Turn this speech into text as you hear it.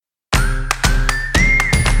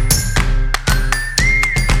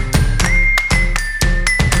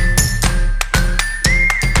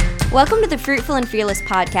Welcome to the Fruitful and Fearless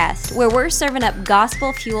podcast, where we're serving up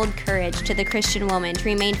gospel-fueled courage to the Christian woman to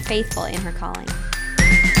remain faithful in her calling.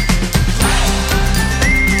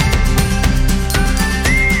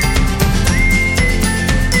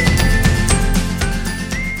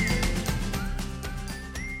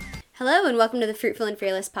 Hello and welcome to the Fruitful and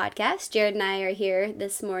Fearless podcast. Jared and I are here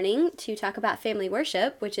this morning to talk about family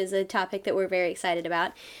worship, which is a topic that we're very excited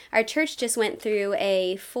about. Our church just went through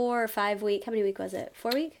a 4 or 5 week, how many week was it?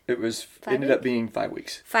 4 week? It ended up being 5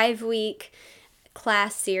 weeks. 5 week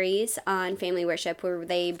class series on family worship where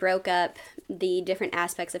they broke up the different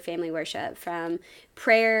aspects of family worship from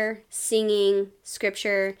prayer, singing,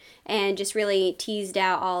 scripture, and just really teased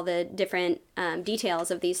out all the different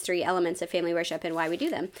details of these 3 elements of family worship and why we do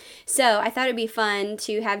them. So I thought it'd be fun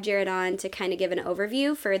to have Jared on to kind of give an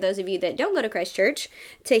overview for those of you that don't go to Christ Church,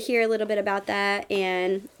 to hear a little bit about that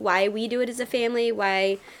and why we do it as a family,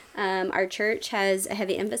 why our church has a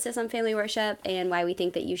heavy emphasis on family worship, and why we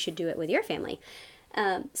think that you should do it with your family.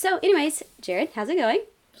 So anyways, Jared, how's it going?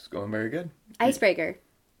 It's going very good. Icebreaker.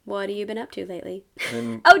 What have you been up to lately?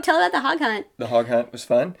 And Oh, tell about the hog hunt. the hog hunt was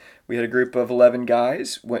fun. We had a group of 11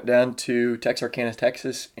 guys, went down to Texarkana,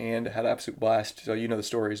 Texas, and had an absolute blast. So you know the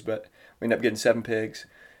stories, but we ended up getting 7 pigs,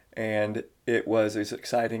 and it was as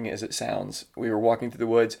exciting as it sounds. We were walking through the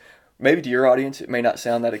woods. Maybe to your audience, it may not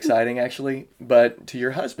sound that exciting, actually, but to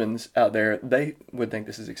your husbands out there, they would think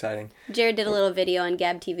this is exciting. Jared did a little video on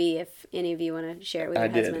Gab TV. If any of you want to share it with your I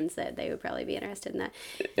did. husbands, that they would probably be interested in that.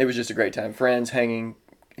 It was just a great time. Friends, hanging,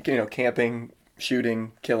 camping,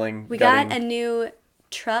 shooting, killing, We gutting. got a new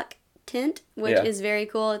truck tent, which Yeah. is very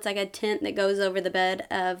cool. It's like a tent that goes over the bed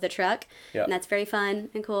of the truck, Yeah. and that's very fun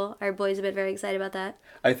and cool. Our boys have been very excited about that.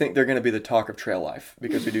 I think they're going to be the talk of trail life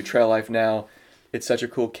because we do trail life now. It's such a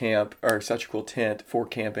cool camp or such a cool tent for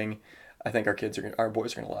camping. I think our boys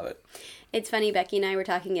are going to love it. It's funny, Becky and I were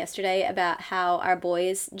talking yesterday about how our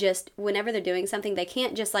boys just, whenever they're doing something, they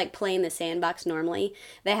can't just like play in the sandbox normally.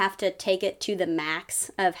 They have to take it to the max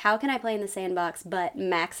of how can I play in the sandbox but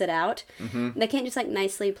max it out. Mm-hmm. They can't just like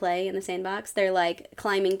nicely play in the sandbox. They're like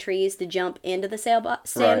climbing trees to jump into the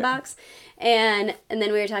sandbox. Right. And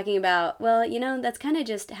then we were talking about, well, that's kind of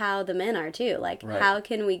just how the men are too. Like, Right. How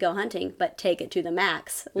can we go hunting but take it to the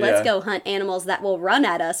max? Let's go hunt animals that will run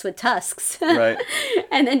at us with tusks. Right.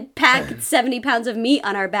 And then pack 70 pounds of meat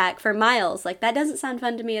on our back for miles. Like, that doesn't sound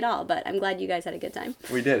fun to me at all, but I'm glad you guys had a good time.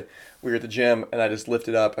 We did. We were at the gym, and I just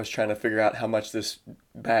lifted up. I was trying to figure out how much this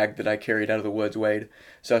bag that I carried out of the woods weighed.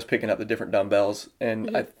 So I was picking up the different dumbbells, and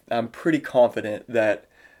Mm-hmm. I'm pretty confident that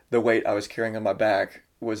the weight I was carrying on my back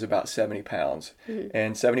was about 70 pounds. Mm-hmm.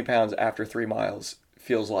 And 70 pounds after 3 miles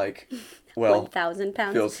feels like, well, 1,000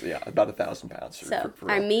 pounds. feels, about 1,000 pounds. So for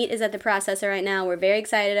our real. meat is at the processor right now. We're very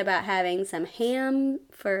excited about having some ham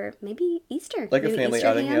for maybe Easter. Like a Maybe family Easter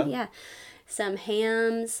outing, ham? yeah. Some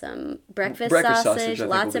ham, some breakfast Breakfast sausage, sausage, I think,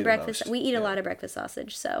 lots will of be the breakfast. most. We eat a Yeah. lot of breakfast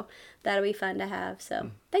sausage, so that'll be fun to have.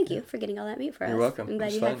 So thank you for getting all that meat for us. You're welcome. I'm glad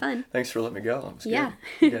It you was had fun. Thanks for letting me go. I'm scared. Yeah.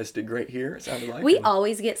 You guys did great here. It sounded like We it.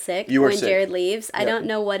 always get sick You were when sick. Jared leaves. I Yep. don't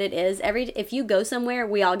know what it is. If you go somewhere,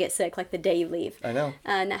 we all get sick like the day you leave. I know.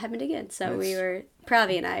 And that happened again. So we It's- were,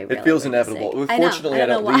 Pravi and I really It feels were just inevitable. sick. I know. Fortunately, I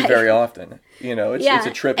know don't why. leave very often. It's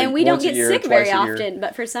a trip and we don't once get a year, sick twice very a year. often,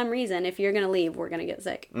 but for some reason, if you're going to leave, we're going to get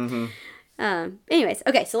sick. Mm-hmm. Anyways,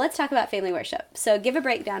 okay, so let's talk about family worship. So give a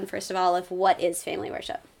breakdown, first of all, of what is family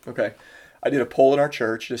worship. Okay. I did a poll in our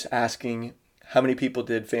church just asking how many people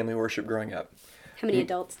did family worship growing up. How many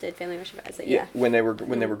adults did family worship? I said, yeah. When they were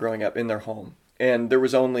growing up in their home. And there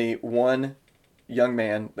was only one young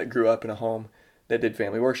man that grew up in a home that did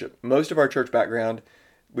family worship. Most of our church background,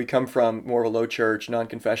 we come from more of a low church,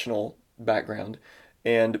 non-confessional background,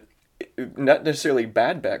 and not necessarily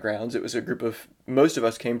bad backgrounds. It was most of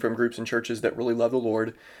us came from groups and churches that really love the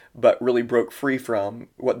Lord, but really broke free from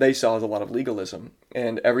what they saw as a lot of legalism.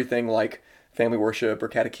 And everything like family worship or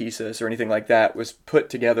catechesis or anything like that was put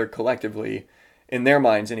together collectively, in their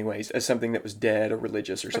minds anyways, as something that was dead or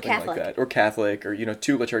religious or something Catholic. like that. Or Catholic or,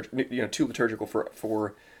 too liturgical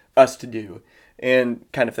for us to do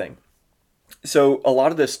and kind of thing. So a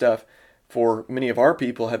lot of this stuff for many of our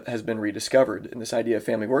people has been rediscovered in this idea of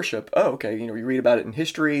family worship. Oh, okay, you read about it in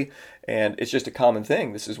history, and it's just a common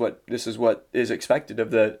thing. This is what is expected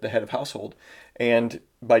of the head of household, and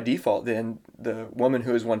by default, then the woman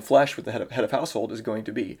who is one flesh with the head of household is going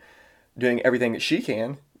to be doing everything that she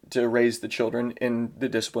can to raise the children in the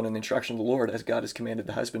discipline and the instruction of the Lord, as God has commanded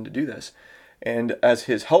the husband to do this. And as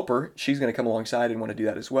his helper, she's going to come alongside and want to do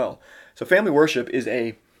that as well. So family worship is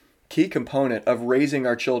a key component of raising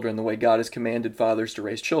our children the way God has commanded fathers to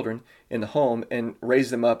raise children in the home and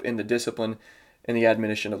raise them up in the discipline and the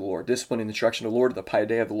admonition of the Lord. Discipline and instruction of the Lord, the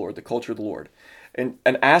paideia of the Lord, the culture of the Lord. And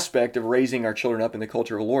an aspect of raising our children up in the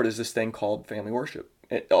culture of the Lord is this thing called family worship.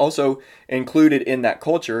 It also included in that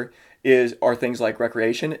culture are things like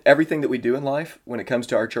recreation, everything that we do in life when it comes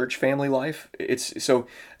to our church family life.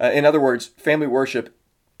 In other words, family worship,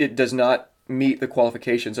 it does not meet the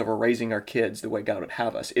qualifications of raising our kids the way God would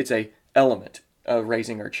have us. It's a element of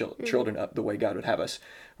raising our children up the way God would have us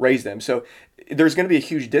raise them. So there's going to be a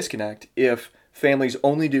huge disconnect if families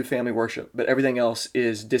only do family worship, but everything else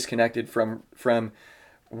is disconnected from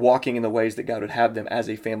walking in the ways that God would have them as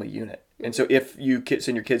a family unit. And so if you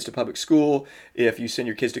send your kids to public school, if you send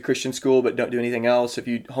your kids to Christian school but don't do anything else, if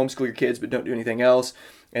you homeschool your kids but don't do anything else,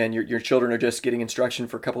 and your children are just getting instruction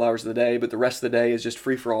for a couple hours of the day, but the rest of the day is just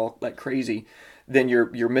free-for-all like crazy, then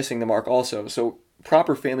you're missing the mark also. So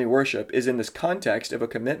proper family worship is in this context of a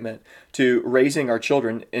commitment to raising our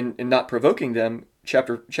children and not provoking them.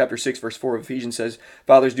 Chapter 6, verse 4 of Ephesians says,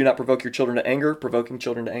 "Fathers, do not provoke your children to anger. Provoking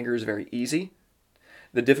children to anger is very easy.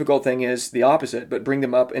 The difficult thing is the opposite, but bring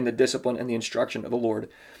them up in the discipline and the instruction of the Lord."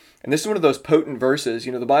 And this is one of those potent verses.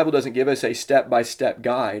 The Bible doesn't give us a step-by-step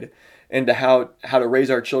guide into how to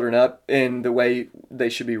raise our children up in the way they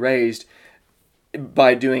should be raised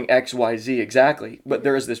by doing X, Y, Z exactly. But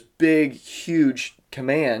there is this big, huge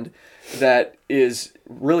command that is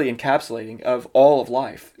really encapsulating of all of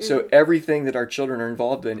life. Mm-hmm. So everything that our children are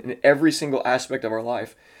involved in every single aspect of our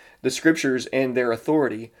life, the scriptures and their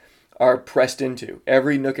authority are pressed into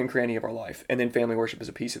every nook and cranny of our life, and then family worship is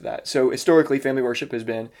a piece of that. So historically, family worship has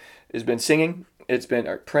been singing, it's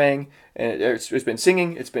been praying, and it's been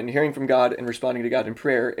singing, it's been hearing from God and responding to God in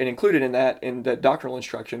prayer. And included in that, in the doctrinal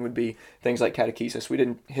instruction, would be things like catechesis. We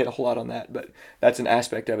didn't hit a whole lot on that, but that's an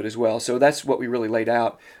aspect of it as well. So that's what we really laid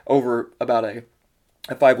out over about a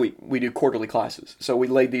 5-week. We do quarterly classes. So we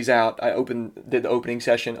laid these out. Did the opening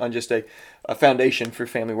session on just a foundation for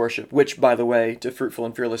family worship, which, by the way, to Fruitful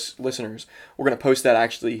and Fearless listeners, we're going to post that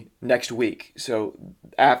actually next week. So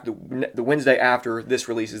after the Wednesday after this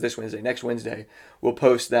releases, this Wednesday, next Wednesday, we'll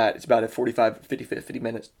post that. It's about a 50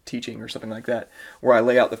 minutes teaching or something like that, where I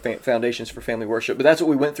lay out the foundations for family worship. But that's what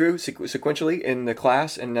we went through sequentially in the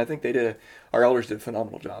class, and I think our elders did a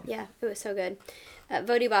phenomenal job. Yeah, it was so good.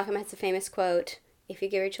 Voddie Baucham has a famous quote, "If you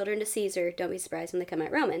give your children to Caesar, don't be surprised when they come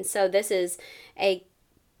out Romans." So this is a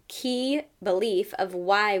key belief of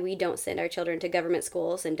why we don't send our children to government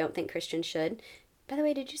schools and don't think Christians should. By the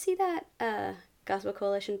way, did you see that Gospel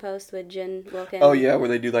Coalition post with Jen Wilkin? Oh, yeah, where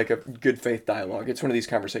they do like a good faith dialogue. It's one of these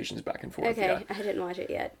conversations back and forth. Okay, yeah. I didn't watch it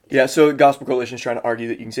yet. Yeah, so Gospel Coalition is trying to argue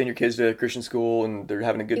that you can send your kids to Christian school and they're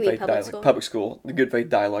having a good faith dialogue. Public school, the good faith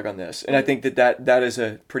dialogue on this. And I think that is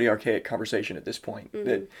a pretty archaic conversation at this point. Mm-hmm.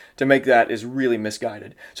 That to make that is really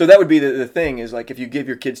misguided. So that would be the thing is like if you give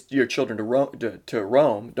your children to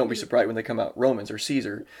Rome, don't be surprised when they come out Romans or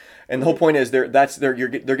Caesar. And the whole point is they're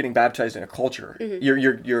getting baptized in a culture.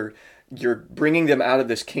 Mm-hmm. You're bringing them out of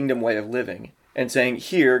this kingdom way of living and saying,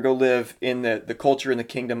 here, go live in the culture and the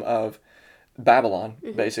kingdom of Babylon,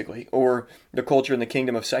 mm-hmm. basically, or the culture and the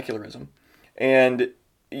kingdom of secularism. And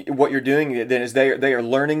what you're doing then is they are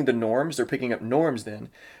learning the norms. They're picking up norms then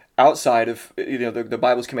outside of, the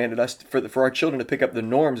Bible's commanded us for our children to pick up the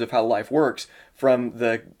norms of how life works from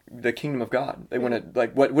the kingdom of God. They want to,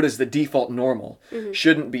 like, what is the default normal mm-hmm.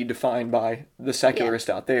 shouldn't be defined by the secularist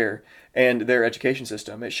out there and their education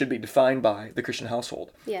system. It should be defined by the Christian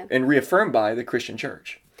household and reaffirmed by the Christian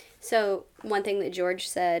church. So one thing that George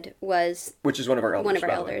said was... Which is one of our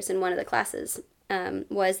elders. In one of the classes.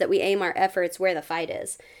 Was that we aim our efforts where the fight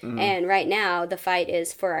is. Mm-hmm. And right now, the fight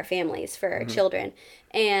is for our families, for our mm-hmm. children.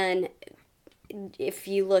 And if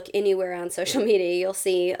you look anywhere on social media, you'll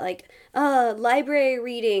see, like, library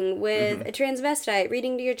reading with mm-hmm. a transvestite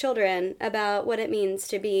reading to your children about what it means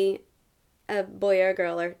to be a boy or a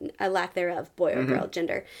girl, or a lack thereof, boy or mm-hmm. girl,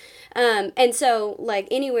 gender. And so, like,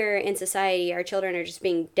 anywhere in society, our children are just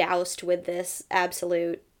being doused with this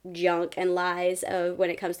absolute junk and lies of when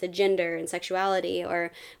it comes to gender and sexuality,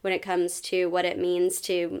 or when it comes to what it means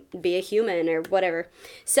to be a human or whatever.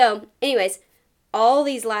 So anyways, all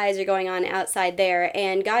these lies are going on outside there,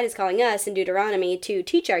 and God is calling us in Deuteronomy to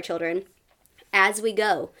teach our children as we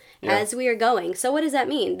go, as we are going. So what does that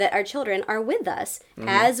mean? That our children are with us. Mm-hmm.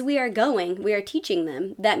 As we are going, we are teaching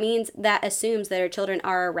them. That means that assumes that our children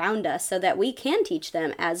are around us so that we can teach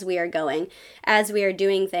them as we are going, as we are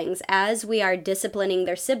doing things, as we are disciplining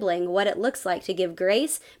their sibling, what it looks like to give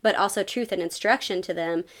grace, but also truth and instruction to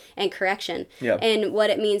them and correction. Yeah. And what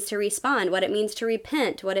it means to respond, what it means to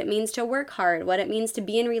repent, what it means to work hard, what it means to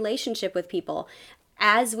be in relationship with people.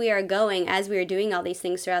 As we are going, as we are doing all these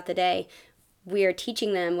things throughout the day, we are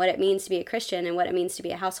teaching them what it means to be a Christian and what it means to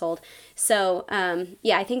be a household. So,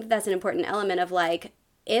 yeah, I think that's an important element of like,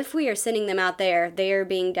 if we are sending them out there, they are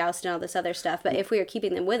being doused in all this other stuff. But if we are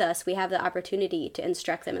keeping them with us, we have the opportunity to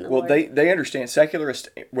instruct them in the Lord. Well, they understand, secularists,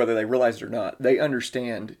 whether they realize it or not, they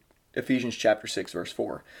understand Ephesians chapter 6, verse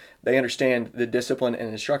 4. They understand the discipline and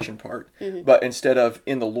instruction part. But instead of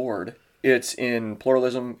in the Lord, it's in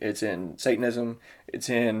pluralism, it's in Satanism, it's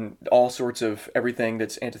in all sorts of everything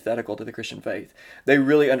that's antithetical to the Christian faith. They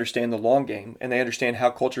really understand the long game, and they understand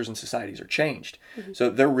how cultures and societies are changed.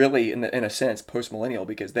 So they're really, in a sense, post-millennial,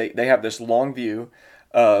 because they have this long view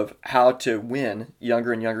of how to win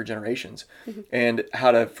younger and younger generations, and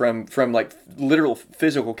how to from like literal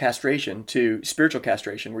physical castration to spiritual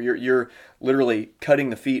castration, where you're literally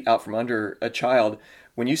cutting the feet out from under a child.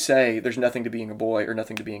 When you say there's nothing to being a boy or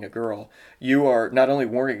nothing to being a girl, you are not only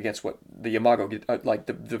warring against what the imago, like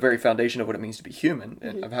the very foundation of what it means to be human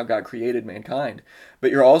and of how God created mankind,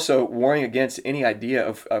 but you're also warring against any idea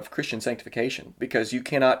of Christian sanctification, because you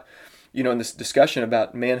cannot, in this discussion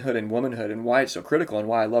about manhood and womanhood and why it's so critical and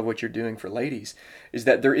why I love what you're doing for ladies, is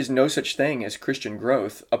that there is no such thing as Christian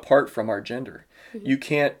growth apart from our gender. You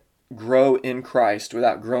can't grow in Christ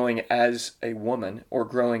without growing as a woman or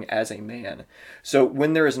growing as a man. So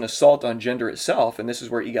when there is an assault on gender itself, and this is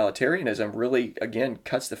where egalitarianism really, again,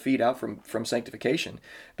 cuts the feet out from sanctification,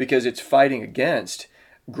 because it's fighting against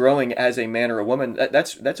growing as a man or a woman.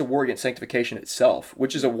 That's a war against sanctification itself,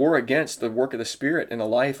 which is a war against the work of the Spirit in the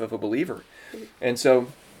life of a believer. And so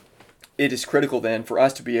it is critical then for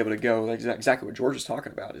us to be able to go, like exactly what George is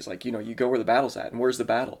talking about, is like, you go where the battle's at. And where's the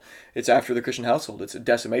battle? It's after the Christian household. It's a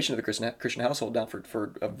decimation of the Christian household down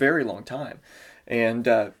for a very long time. And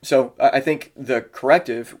so I think the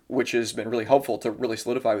corrective, which has been really helpful to really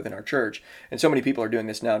solidify within our church, and so many people are doing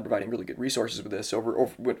this now and providing really good resources with this, over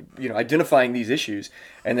identifying these issues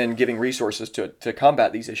and then giving resources to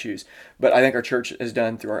combat these issues. But I think our church has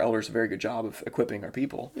done, through our elders, a very good job of equipping our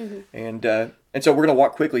people. And so we're going to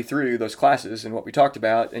walk quickly through those classes and what we talked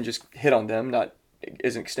about and just hit on them, not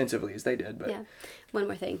as extensively as they did. But yeah, one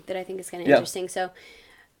more thing that I think is kind of interesting. So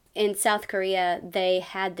in South Korea, they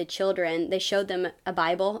had the children, they showed them a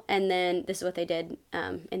Bible, and then this is what they did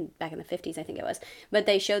back in the 50s, I think it was. But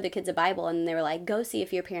they showed the kids a Bible, and they were like, go see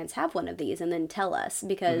if your parents have one of these, and then tell us,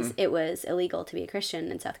 because it was illegal to be a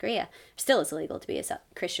Christian in South Korea. Still is illegal to be a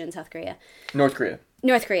Christian in South Korea. North Korea,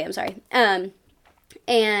 I'm sorry.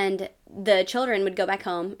 And the children would go back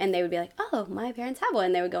home and they would be like, oh, my parents have one.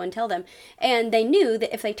 And they would go and tell them. And they knew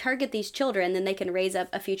that if they target these children, then they can raise up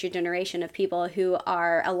a future generation of people who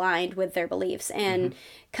are aligned with their beliefs. And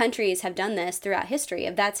countries have done this throughout history.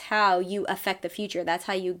 That's how you affect the future. That's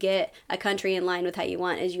how you get a country in line with how you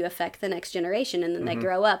want, is you affect the next generation. And then they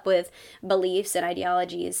grow up with beliefs and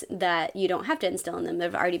ideologies that you don't have to instill in them.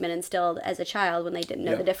 They've already been instilled as a child when they didn't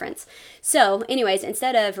know the difference. So anyways,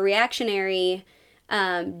 instead of reactionary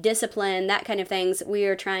discipline, that kind of things, we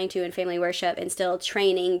are trying to, in family worship, instill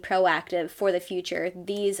training, proactive for the future.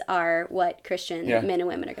 These are what Christian men and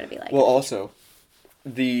women are going to be like. Well, also,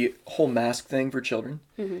 the whole mask thing for children,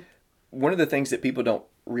 one of the things that people don't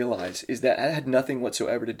realize is that it had nothing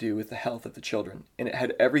whatsoever to do with the health of the children. And it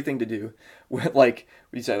had everything to do with, like,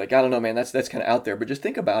 we say, like, I don't know, man, that's kind of out there. But just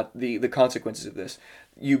think about the consequences of this.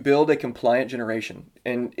 You build a compliant generation.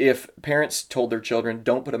 And if parents told their children,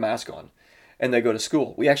 don't put a mask on, and they go to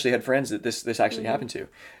school. We actually had friends that this actually happened to.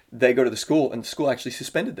 They go to the school, and the school actually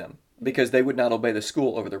suspended them because they would not obey the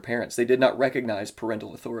school over their parents. They did not recognize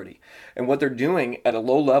parental authority. And what they're doing at a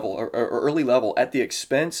low level or early level, at the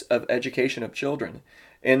expense of education of children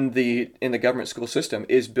in the government school system,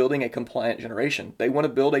 is building a compliant generation. They want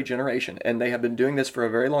to build a generation, and they have been doing this for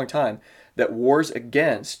a very long time, that wars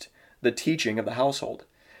against the teaching of the household.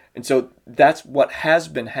 And so that's what has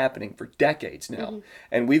been happening for decades now.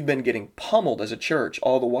 And we've been getting pummeled as a church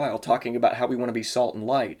all the while, talking about how we want to be salt and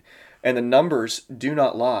light. And the numbers do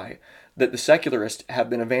not lie, that the secularists have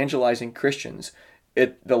been evangelizing Christians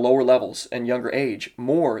at the lower levels and younger age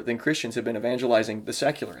more than Christians have been evangelizing the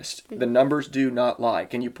secularists. The numbers do not lie.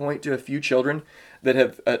 Can you point to a few children that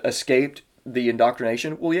have escaped the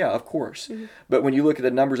indoctrination? Well, yeah, of course. But when you look at the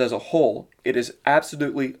numbers as a whole, it is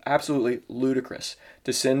absolutely ludicrous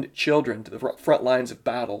to send children to the front lines of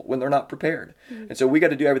battle when they're not prepared. And so we got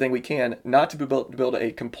to do everything we can not to build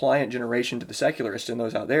a compliant generation to the secularists and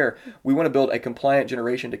those out there. We want to build a compliant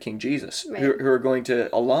generation to King Jesus, who are going to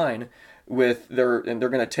align and they're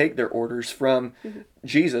going to take their orders from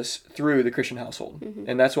Jesus through the Christian household.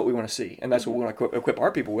 And that's what we want to see. And that's what we want to equip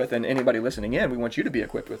our people with. And anybody listening in, we want you to be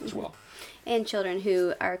equipped with as well. And children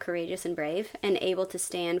who are courageous and brave and able to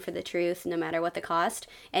stand for the truth no matter what the cost,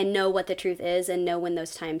 and know what the truth is, and know when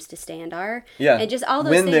those times to stand are. Yeah. And just all those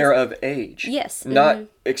when things. they're of age. Yes. Not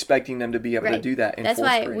expecting them to be able Right. to do that in That's fourth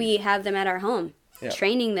why grade. we have them at our home. Yeah.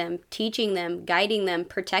 Training them, teaching them, guiding them,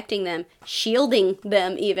 protecting them, shielding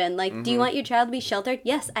them even. Like, do you want your child to be sheltered?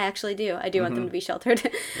 Yes, I actually do. I do want them to be sheltered.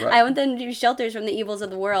 Right. I want them to be shelters from the evils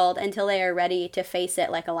of the world until they are ready to face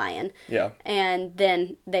it like a lion. Yeah. And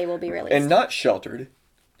then they will be released. And not sheltered.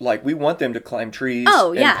 Like, we want them to climb trees.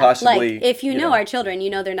 Oh, yeah. And possibly, like, if you know our children,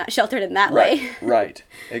 you know they're not sheltered in that way. Right.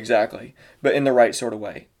 Exactly. But in the right sort of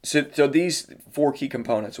way. So these 4 key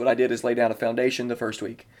components, what I did is lay down a foundation the first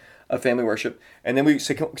week of family worship. And then we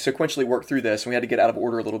sequentially worked through this, and we had to get out of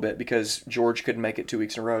order a little bit because George couldn't make it 2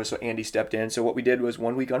 weeks in a row, so Andy stepped in. So what we did was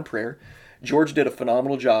 1 week on prayer. George did a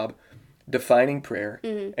phenomenal job defining prayer,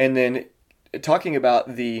 and then talking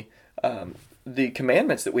about the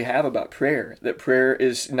commandments that we have about prayer, that prayer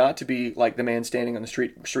is not to be like the man standing on the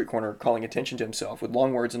street corner calling attention to himself with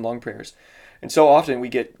long words and long prayers. And so often we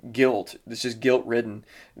get guilt, this is guilt-ridden,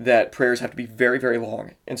 that prayers have to be very, very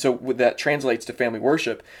long. And so that translates to family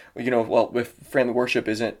worship. If family worship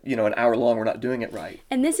isn't, an hour long, we're not doing it right.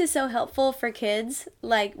 And this is so helpful for kids.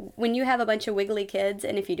 Like, when you have a bunch of wiggly kids,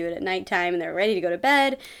 and if you do it at nighttime and they're ready to go to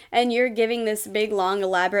bed, and you're giving this big, long,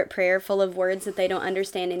 elaborate prayer full of words that they don't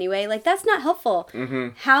understand anyway, like, that's not helpful.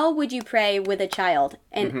 How would you pray with a child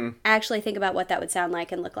and actually think about what that would sound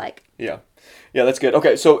like and look like? Yeah, that's good.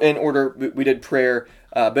 Okay, so in order, we did prayer,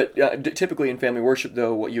 but typically in family worship,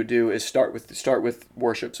 though, what you do is start with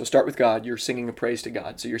worship. So start with God. You're singing a praise to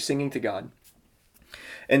God. So you're singing to God.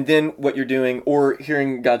 And then what you're doing, or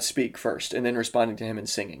hearing God speak first, and then responding to Him and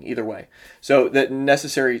singing, either way. So that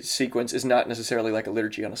necessary sequence is not necessarily like a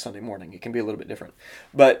liturgy on a Sunday morning. It can be a little bit different.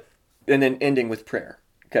 And then ending with prayer.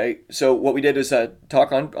 Okay, so what we did is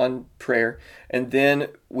talk on prayer, and then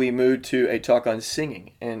we moved to a talk on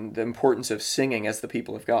singing and the importance of singing as the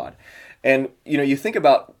people of God. And, you think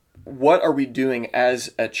about what are we doing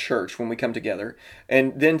as a church when we come together,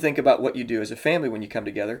 and then think about what you do as a family when you come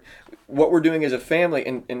together. What we're doing as a family,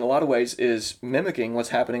 in a lot of ways, is mimicking what's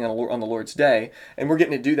happening on the Lord's Day, and we're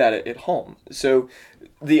getting to do that at home. So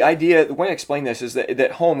the way I explain this is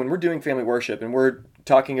that home, when we're doing family worship, and we're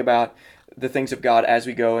talking about the things of God as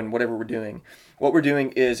we go and whatever we're doing, what we're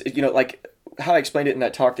doing is, like how I explained it in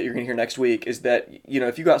that talk that you're going to hear next week, is that,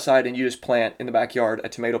 if you go outside and you just plant in the backyard a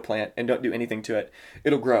tomato plant and don't do anything to it,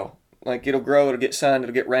 it'll grow. Like, it'll grow, it'll get sun,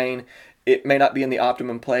 it'll get rain. It may not be in the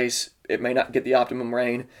optimum place. It may not get the optimum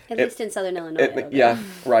rain. At least in Southern Illinois. Yeah,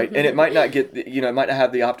 right. And it might not get, it might not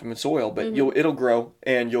have the optimum soil, but it'll grow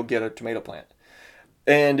and you'll get a tomato plant.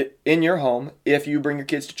 And in your home, if you bring your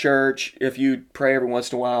kids to church, if you pray every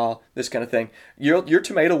once in a while, this kind of thing, your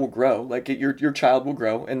tomato will grow. Like, your child will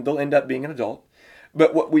grow, and they'll end up being an adult.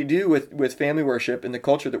 But what we do with family worship and the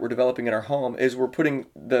culture that we're developing in our home is we're putting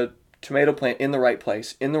the tomato plant in the right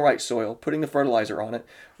place, in the right soil, putting the fertilizer on it,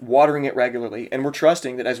 watering it regularly, and we're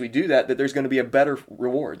trusting that as we do that there's going to be a better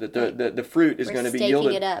reward, that the fruit is going to be yielded.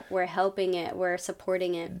 We're staking it up, we're helping it, we're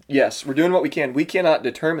supporting it. Yes, we're doing what we can. We cannot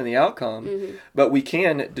determine the outcome, but we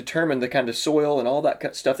can determine the kind of soil and all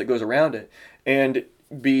that stuff that goes around it, and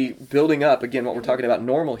be building up, again, what we're talking about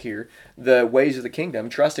normal here, the ways of the kingdom,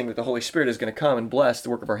 trusting that the Holy Spirit is going to come and bless the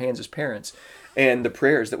work of our hands as parents and the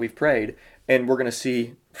prayers that we've prayed, and we're going to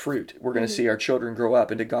see fruit. We're going to see our children grow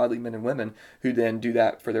up into godly men and women who then do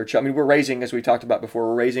that for their child. I mean, we're raising, as we talked about before,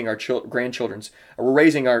 we're raising our grandchildren's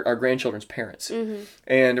parents,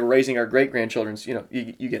 and we're raising our great-grandchildren's, you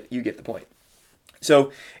get the point.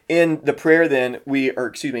 So in the prayer then,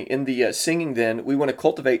 in the singing then, we want to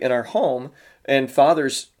cultivate in our home, and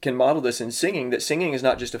fathers can model this in singing, that singing is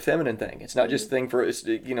not just a feminine thing. It's not just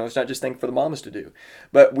it's not just thing for the mamas to do,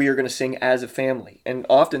 but we are going to sing as a family. And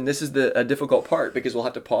often this is a difficult part, because we'll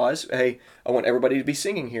have to pause. Hey, I want everybody to be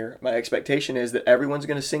singing here. My expectation is that everyone's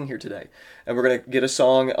going to sing here today, and we're going to get a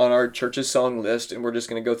song on our church's song list, and we're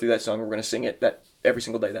just going to go through that song. We're going to sing it every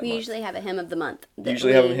single day that month. We usually have a hymn of the month.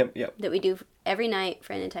 That we do every night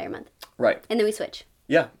for an entire month. Right. And then we switch.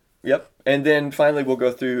 Yeah. Yep. And then finally we'll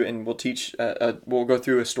go through and we'll teach, we'll go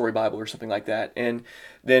through a story Bible or something like that. And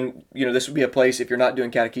then, this would be a place, if you're not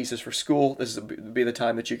doing catechesis for school, this would be the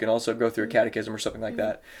time that you can also go through a catechism or something like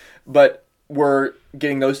that. But we're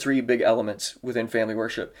getting those 3 big elements within family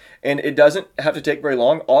worship. And it doesn't have to take very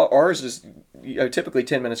long. Ours is typically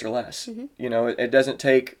 10 minutes or less. It doesn't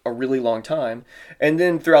take a really long time. And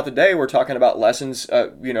then throughout the day, we're talking about lessons,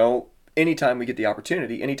 anytime we get the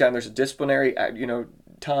opportunity, anytime there's a disciplinary,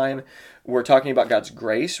 time, we're talking about God's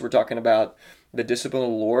grace. We're talking about the discipline of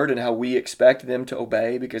the Lord and how we expect them to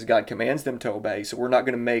obey because God commands them to obey. So we're not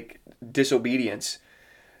going to make disobedience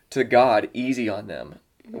to God easy on them.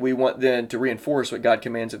 We want them to reinforce what God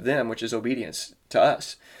commands of them, which is obedience to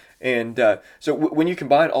us. And so when you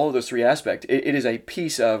combine all of those three aspects, it is a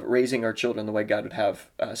piece of raising our children the way God would have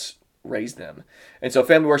us raise them. And so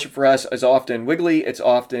family worship for us is often wiggly, it's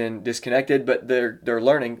often disconnected, but they're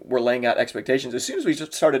learning. We're laying out expectations. As soon as we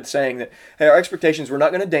just started saying that, hey, our expectations, we're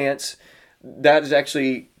not going to dance, that is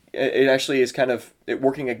actually is kind of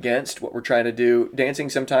working against what we're trying to do. Dancing,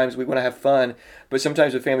 sometimes we want to have fun, but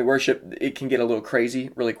sometimes with family worship, it can get a little crazy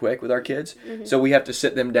really quick with our kids. Mm-hmm. So we have to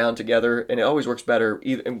sit them down together, and it always works better.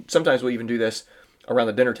 And sometimes we'll even do this around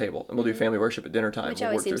the dinner table, and we'll do family worship at dinner time. Which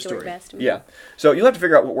always seems to work best. Yeah. So you'll have to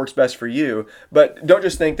figure out what works best for you, but don't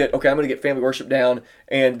just think that, okay, I'm going to get family worship down,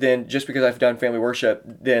 and then just because I've done family worship,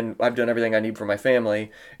 then I've done everything I need for my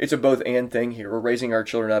family. It's a both and thing here. We're raising our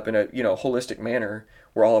children up in a holistic manner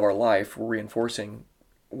where all of our life we're reinforcing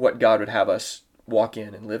what God would have us walk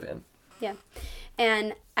in and live in. Yeah.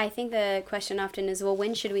 And I think the question often is, well,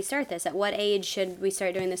 when should we start this? At what age should we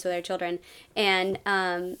start doing this with our children? And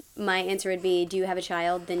my answer would be, do you have a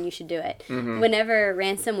child? Then you should do it. Mm-hmm. Whenever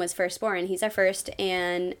Ransom was first born, he's our first,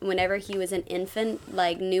 and whenever he was an infant,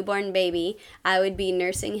 like newborn baby, I would be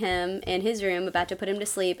nursing him in his room, about to put him to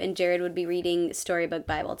sleep, and Jared would be reading Storybook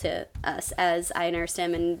Bible to us as I nursed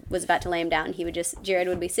him and was about to lay him down. Jared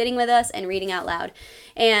would be sitting with us and reading out loud.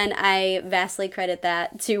 And I vastly credit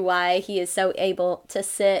that to why he is so able to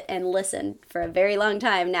sit and listen for a very long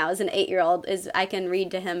time now. As an 8-year-old, I can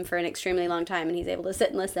read to him for an extremely long time, and he's able to sit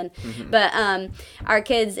and listen. Mm-hmm. But our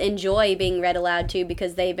kids enjoy being read aloud to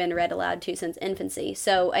because they've been read aloud to since infancy.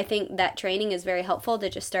 So I think that training is very helpful to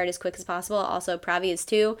just start as quick as possible. Also, Pravi is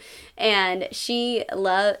 2, and she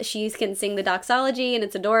can sing the doxology, and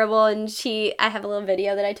it's adorable. And I have a little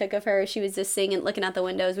video that I took of her. She was just singing, looking out the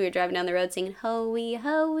windows. We were driving down the road singing, "Hoey,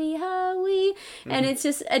 hoey, hoey," and it's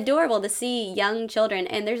just adorable to see young children.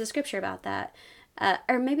 And there's a scripture about that,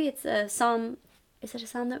 or maybe it's a psalm. Is it a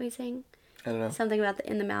psalm that we sing? I don't know. Something about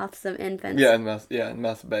in the mouths of infants. Yeah, in the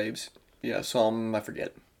mouth of babes. Yeah, psalm. I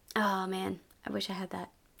forget. Oh man, I wish I had that.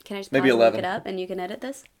 Can I just maybe pause 11. And look it up, and you can edit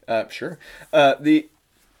this? Sure. The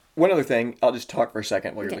one other thing, I'll just talk for a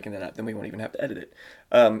second while you're looking that up. Then we won't even have to edit it.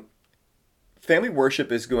 Family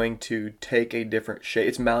worship is going to take a different shape.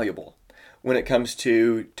 It's malleable when it comes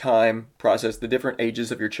to time, process, the different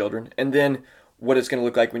ages of your children, and then what it's going to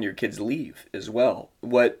look like when your kids leave as well.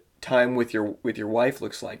 What time with your wife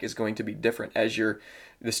looks like is going to be different as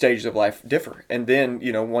the stages of life differ. And then,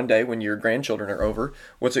 one day when your grandchildren are over,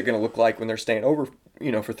 what's it going to look like when they're staying over,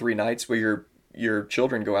 for 3 nights where your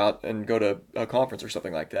children go out and go to a conference or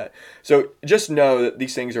something like that. So just know that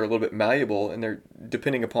these things are a little bit malleable, and they're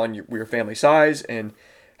depending upon your family size and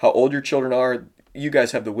how old your children are. You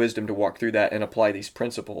guys have the wisdom to walk through that and apply these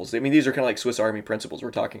principles. I mean, these are kind of like Swiss Army principles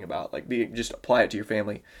we're talking about. Like, just apply it to your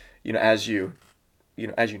family, as you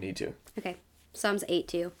need to. Okay. Psalms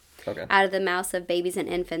 8:2. Okay. Out of the mouths of babies and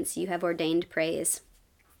infants, you have ordained praise.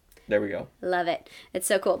 There we go. Love it. It's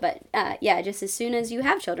so cool. But just as soon as you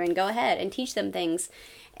have children, go ahead and teach them things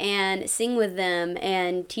and sing with them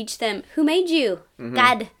and teach them who made you. Mm-hmm.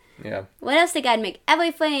 God. Yeah. What else did God make?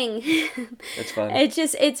 Everything. It's fun.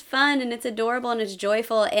 It's fun, and it's adorable, and it's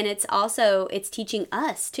joyful, and it's teaching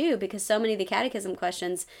us too, because so many of the catechism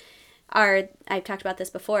questions I've talked about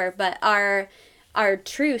this before, but are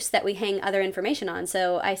truths that we hang other information on.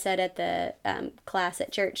 So I said at the class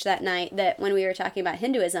at church that night that when we were talking about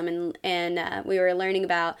Hinduism and we were learning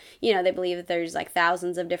about, they believe that there's like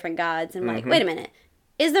thousands of different gods, and we're like, wait a minute.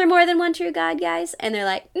 Is there more than one true God, guys? And they're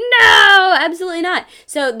like, no, absolutely not.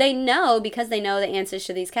 So they know, because they know the answers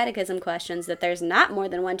to these catechism questions, that there's not more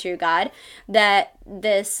than one true God, that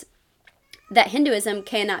Hinduism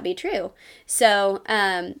cannot be true. So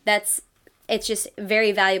it's just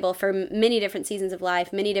very valuable for many different seasons of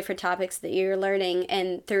life, many different topics that you're learning,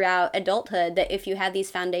 and throughout adulthood, that if you have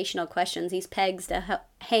these foundational questions, these pegs to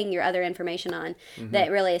hang your other information on,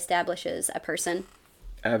 that really establishes a person.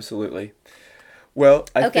 Absolutely. Well,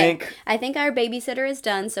 I think our babysitter is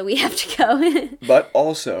done, so we have to go. But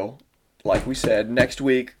also, like we said, next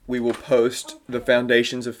week we will post the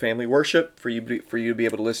foundations of family worship for you to be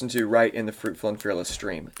able to listen to right in the Fruitful and Fearless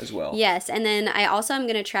stream as well. Yes, and then I also am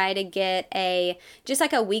going to try to get a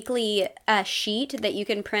weekly sheet that you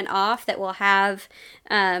can print off that will have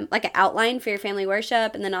like an outline for your family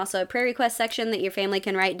worship, and then also a prayer request section that your family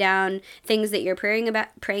can write down things that you're praying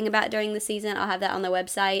about during the season. I'll have that on the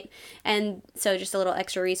website, and so just a little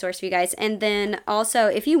extra resource for you guys. And then also,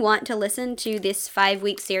 if you want to listen to this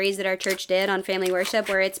 5-week series that our church did on family worship,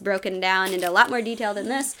 where it's broken down into a lot more detail than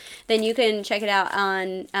this, then you can check it out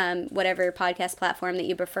on whatever podcast platform that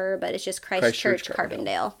you prefer, but it's just Christ Church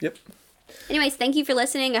Carbondale. Yep. Anyways, thank you for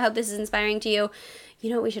listening. I hope this is inspiring to you. You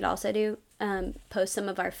know what we should also do? Post some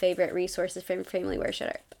of our favorite resources from family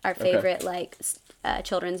worship, our favorite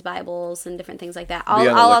children's Bibles and different things like that.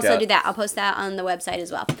 I'll also do that. I'll post that on the website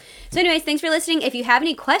as well. So anyways, thanks for listening. If you have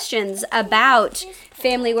any questions about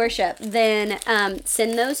family worship, then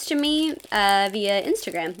send those to me via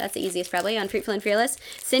Instagram. That's the easiest probably, on Fruitful and Fearless.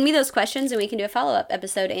 Send me those questions and we can do a follow-up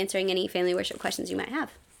episode answering any family worship questions you might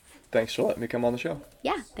have. Thanks for letting me come on the show.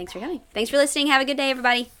 Yeah, thanks for coming. Thanks for listening. Have a good day,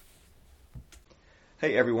 everybody.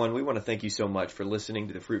 Hey everyone, we want to thank you so much for listening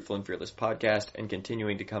to the Fruitful and Fearless podcast and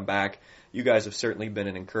continuing to come back. You guys have certainly been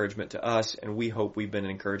an encouragement to us, and we hope we've been an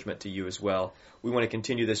encouragement to you as well. We want to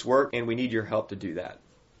continue this work, and we need your help to do that.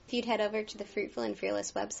 If you'd head over to the Fruitful and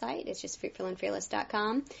Fearless website, it's just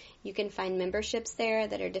fruitfulandfearless.com. You can find memberships there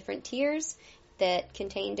that are different tiers that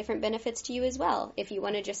contain different benefits to you as well. If you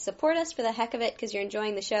want to just support us for the heck of it because you're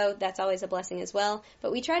enjoying the show, that's always a blessing as well.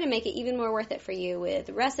 But we try to make it even more worth it for you with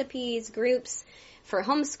recipes, groups for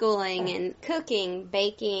homeschooling and cooking,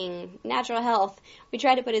 baking, natural health. We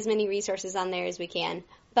try to put as many resources on there as we can.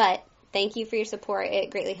 But thank you for your support.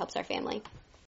 It greatly helps our family.